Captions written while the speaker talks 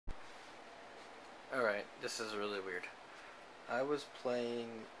Alright, this is really weird. I was playing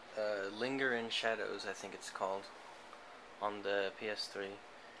Linger in Shadows, I think it's called, on the PS3.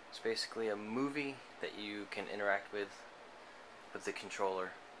 It's basically a movie that you can interact with the controller.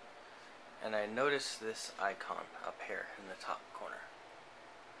 And I noticed this icon up here in the top corner.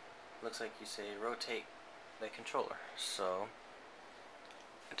 Looks like you say rotate the controller. So,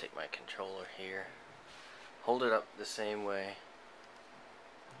 I take my controller here, hold it up the same way,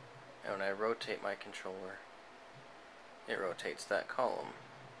 and when I rotate my controller, it rotates that column.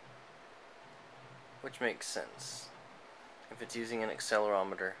 Which makes sense. If it's using an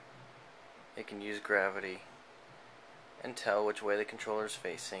accelerometer, it can use gravity and tell which way the controller is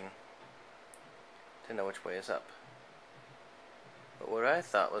facing to know which way is up. But what I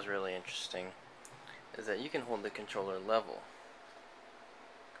thought was really interesting is that you can hold the controller level,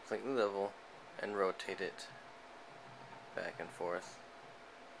 completely level, and rotate it back and forth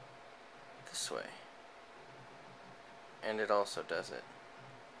this way. And it also does it.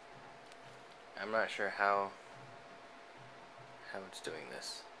 I'm not sure how it's doing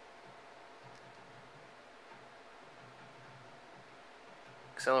this.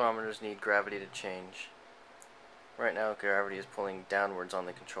 Accelerometers need gravity to change. Right now gravity is pulling downwards on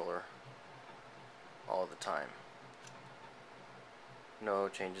the controller all the time. No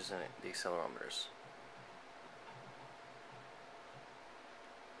changes in the accelerometers.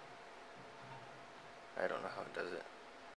 I don't know how it does it.